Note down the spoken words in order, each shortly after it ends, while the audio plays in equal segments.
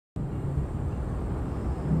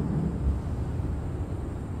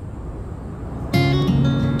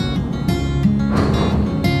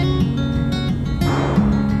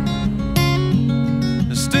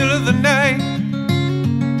the night.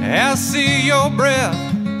 I see your breath.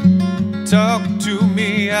 Talk to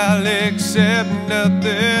me, I'll accept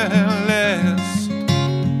nothing less.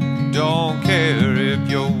 Don't care if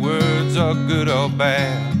your words are good or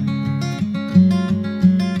bad,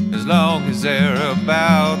 as long as they're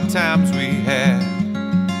about times we had.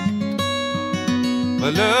 My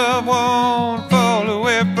love won't fall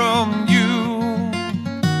away from you.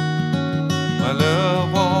 My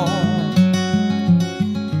love won't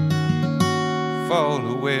fall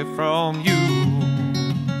away from you.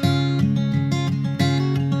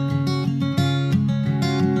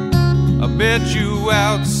 I met you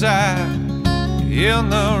outside in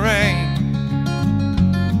the rain,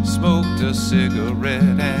 smoked a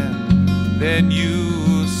cigarette, and then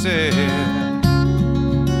you said,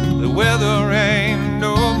 the weather ain't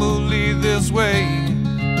normally this way,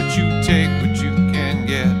 but you take what you can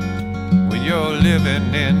get when you're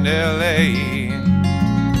living in LA.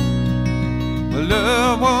 My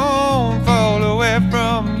love won't fall away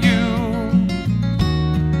from you.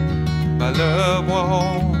 My love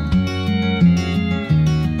won't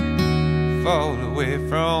fall away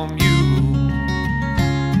from you.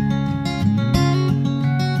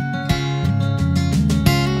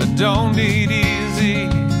 I don't need easy,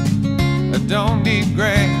 I don't need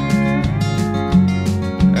grand.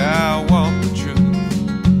 I want the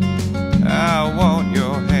truth, I want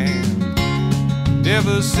your hand.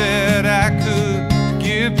 Never said I could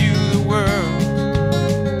give you the world,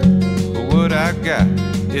 but what I got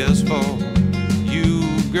is for you,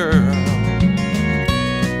 girl.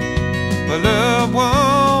 My love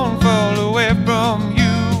won't fall away from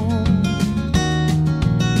you.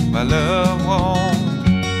 My love won't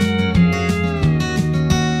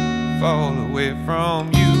fall away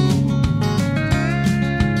from you.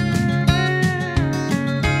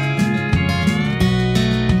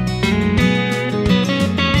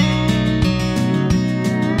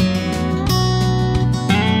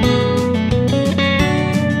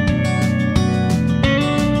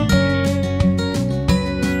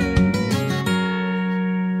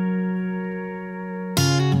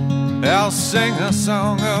 I'll sing a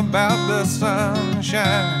song about the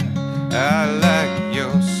sunshine. I like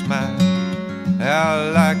your smile,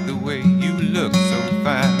 I like the way you look so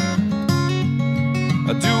fine.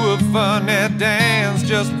 I'll do a funny dance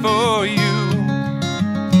just for you,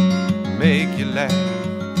 make you laugh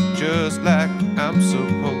just like I'm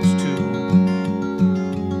supposed to.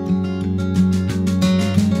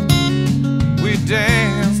 We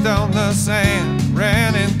danced on the sand,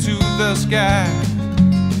 ran into the sky.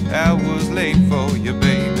 I was late for you,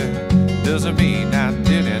 baby, doesn't mean I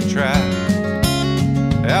didn't try.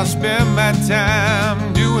 I spend my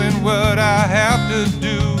time doing what I have to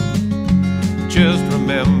do. Just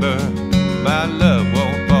remember, my love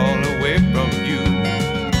won't fall away from you.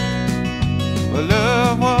 My love